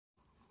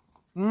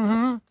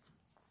Mm-hmm.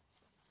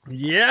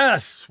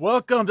 Yes.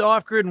 Welcome to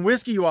Off Grid and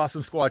Whiskey, you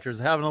awesome squatchers.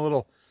 Having a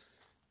little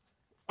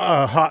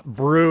hot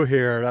brew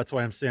here. That's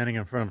why I'm standing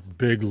in front of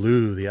Big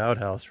Lou, the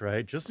outhouse,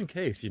 right? Just in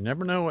case. You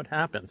never know what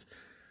happens.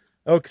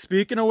 Okay,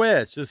 speaking of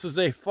which, this is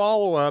a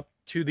follow-up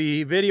to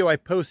the video I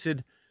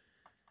posted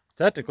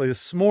technically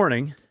this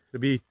morning.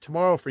 It'll be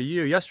tomorrow for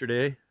you.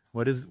 Yesterday.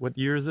 What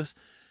year is this?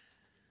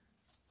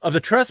 Of the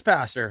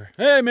Trespasser.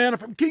 Hey man, I'm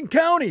from King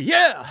County.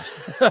 Yeah.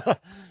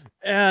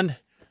 And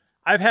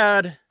I've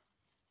had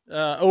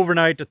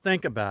overnight to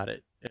think about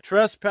it. A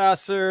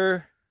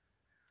trespasser,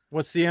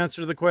 what's the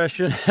answer to the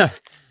question?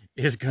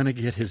 Is gonna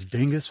get his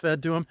dingus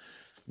fed to him.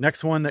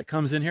 Next one that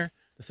comes in here,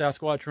 the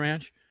Sasquatch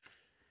Ranch.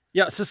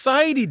 Yeah,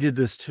 society did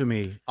this to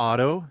me,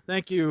 Otto.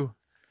 Thank you,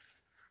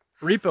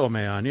 Repo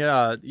Man.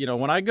 Yeah, you know,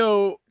 when I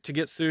go to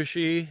get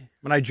sushi,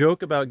 when I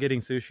joke about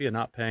getting sushi and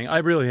not paying, I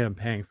really am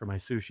paying for my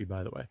sushi,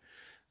 by the way.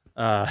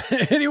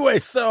 Anyway,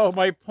 so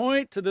my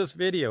point to this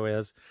video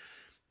is,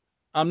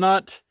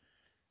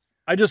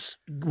 I just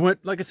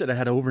went, like I said, I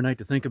had overnight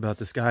to think about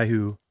this guy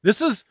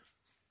this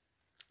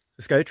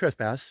guy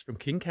Trespass from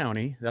King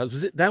County.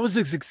 That was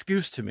his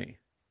excuse to me.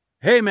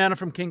 Hey man, I'm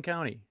from King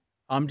County.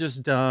 I'm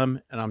just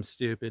dumb and I'm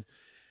stupid.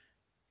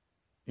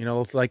 You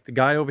know, it's like the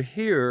guy over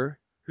here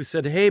who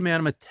said, hey man,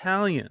 I'm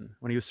Italian,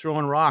 when he was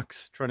throwing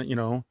rocks, trying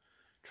to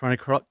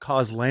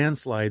cause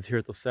landslides here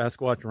at the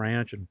Sasquatch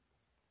Ranch, and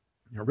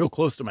you know, real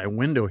close to my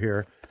window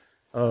here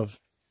of,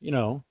 you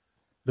know,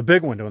 the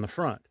big window in the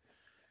front.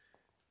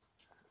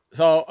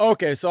 So,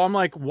 okay, so I'm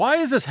like, why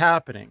is this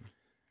happening?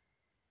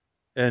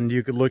 And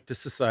you could look to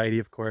society,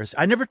 of course.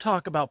 I never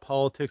talk about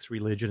politics,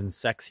 religion, and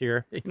sex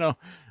here. You know,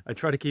 I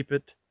try to keep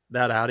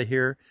that out of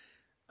here.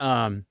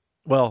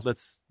 Well,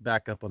 let's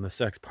back up on the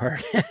sex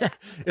part.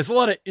 It's a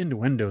lot of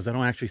innuendos. I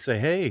don't actually say,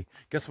 hey,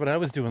 guess what I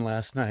was doing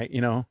last night?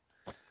 You know,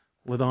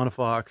 LaDonna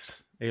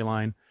Fox,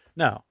 A-Line.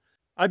 No,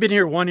 I've been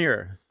here 1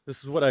 year.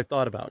 This is what I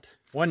thought about.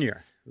 1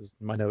 year. This is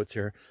my notes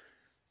here.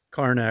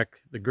 Karnak,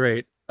 the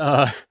Great.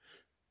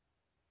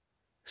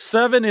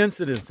 7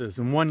 incidences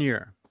in 1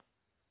 year.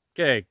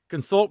 Okay,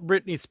 consult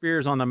Britney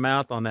Spears on the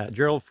math on that.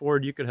 Gerald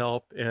Ford, you could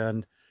help.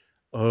 And,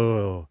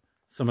 oh,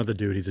 some of the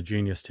dude, he's a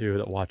genius too,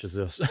 that watches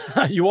this.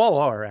 You all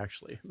are,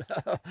 actually.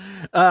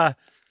 That's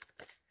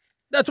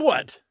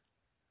what?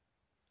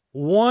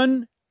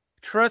 1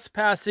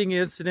 trespassing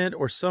incident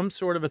or some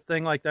sort of a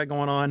thing like that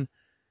going on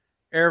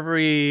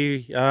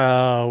every,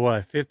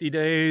 50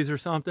 days or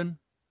something?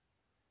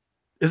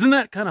 Isn't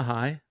that kind of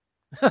high?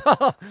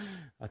 I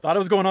thought I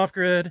was going off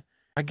grid.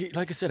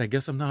 Like I said, I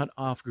guess I'm not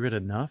off grid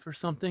enough or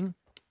something.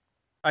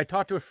 I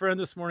talked to a friend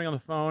this morning on the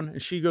phone,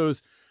 and she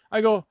goes,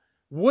 I go,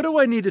 what do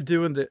I need to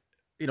do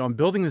I'm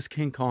building this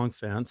King Kong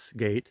fence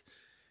gate.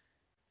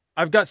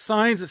 I've got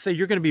signs that say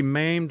you're going to be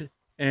maimed,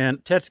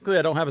 and technically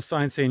I don't have a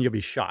sign saying you'll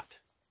be shot.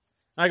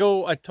 I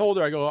told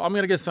her, I'm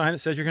going to get a sign that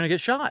says you're going to get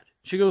shot.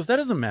 She goes, that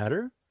doesn't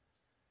matter.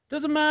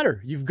 Doesn't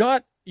matter. You've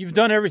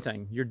done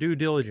everything, your due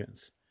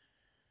diligence.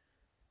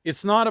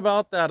 It's not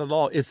about that at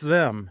all. It's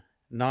them,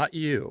 not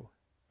you.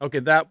 Okay,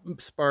 that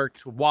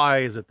sparked, why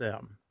is it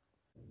them?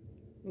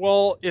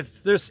 Well,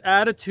 if this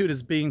attitude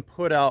is being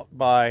put out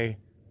by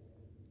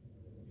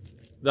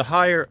the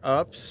higher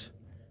ups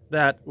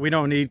that we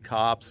don't need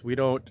cops, we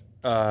don't,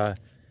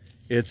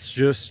 it's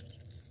just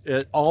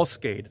all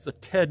skate. It's a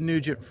Ted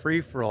Nugent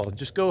free-for-all.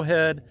 Just go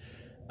ahead.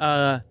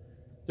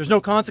 There's no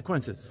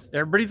consequences.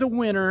 Everybody's a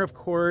winner, of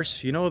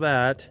course. You know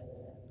that.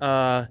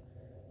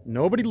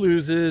 Nobody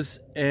loses,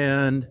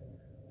 and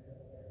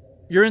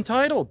you're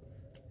entitled.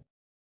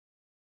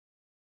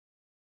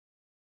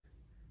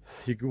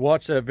 You can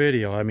watch that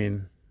video. I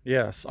mean,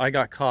 yes, I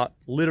got caught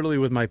literally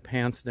with my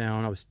pants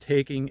down. I was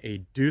taking a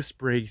Deuce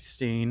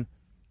Springsteen,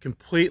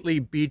 completely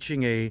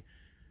beaching a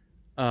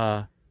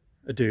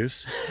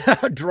deuce,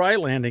 dry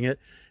landing it,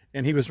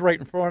 and he was right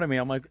in front of me.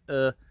 I'm like,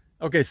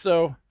 okay,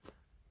 so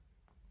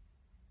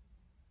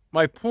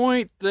my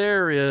point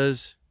there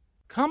is,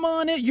 come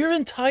on in, you're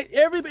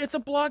entitled. It's a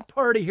block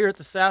party here at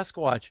the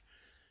Sasquatch.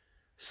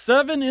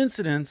 7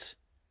 incidents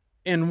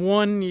in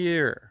 1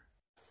 year.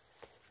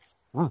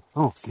 What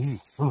are you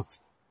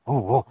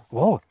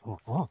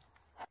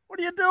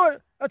doing?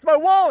 That's my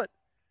wallet.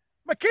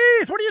 My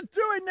keys. What are you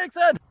doing,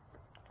 Nixon?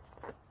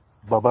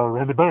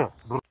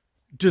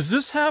 Does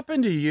this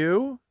happen to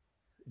you?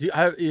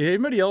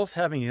 Anybody else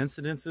having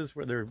incidences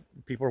where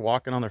people are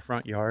walking on their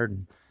front yard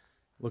and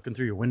looking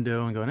through your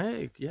window and going,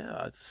 hey,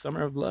 yeah, it's a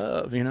summer of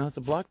love, you know, it's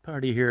a block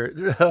party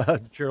here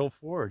at Gerald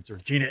Ford's or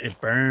Gina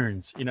It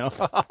Burns, you know?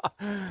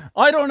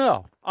 I don't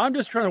know. I'm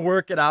just trying to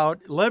work it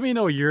out. Let me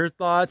know your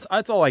thoughts.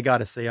 That's all I got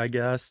to say, I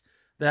guess.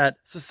 That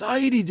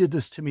society did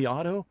this to me,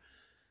 Otto.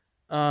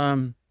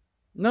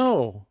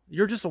 No,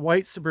 you're just a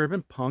white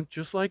suburban punk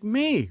just like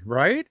me,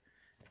 right?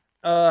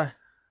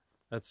 That's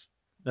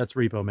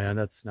Repo Man.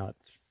 That's not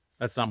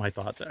my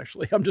thoughts,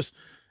 actually. I'm just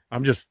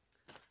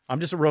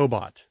a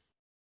robot.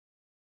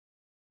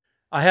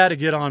 I had to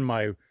get on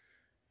my,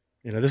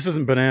 this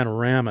isn't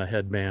Bananarama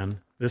headband.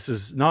 This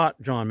is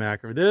not John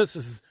McEnroe. This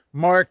is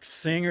Mark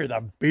Singer,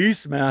 the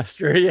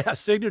Beastmaster. Yeah,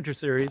 signature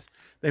series.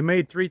 They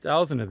made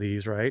 3,000 of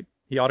these, right?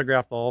 He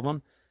autographed all of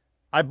them.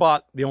 I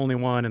bought the only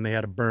one, and they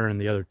had to burn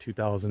the other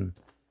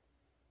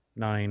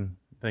 2009.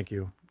 Thank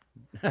you.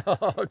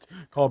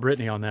 Call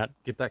Brittany on that.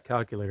 Get that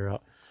calculator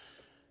out.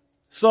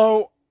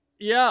 So,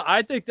 yeah,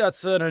 I think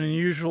that's an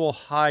unusual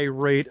high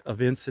rate of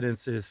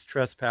incidences,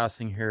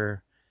 trespassing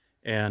here,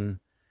 and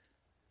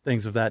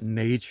things of that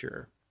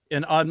nature.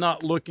 And I'm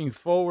not looking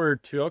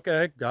forward to,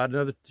 okay, got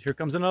another, here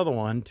comes another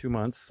one, 2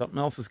 months, something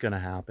else is going to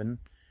happen.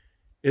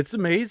 It's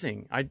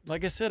amazing.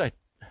 Like I said,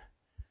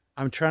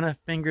 I'm trying to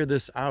figure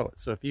this out.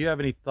 So if you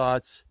have any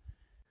thoughts,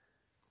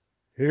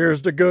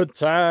 here's the good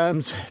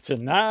times.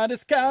 Tonight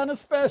is kind of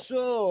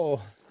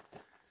special.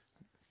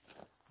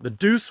 The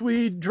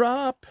deuceweed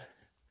drop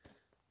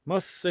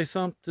must say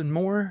something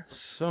more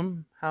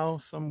somehow,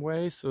 some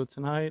way. So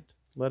tonight,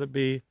 let it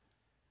be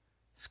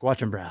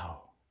Squatch and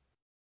Brow.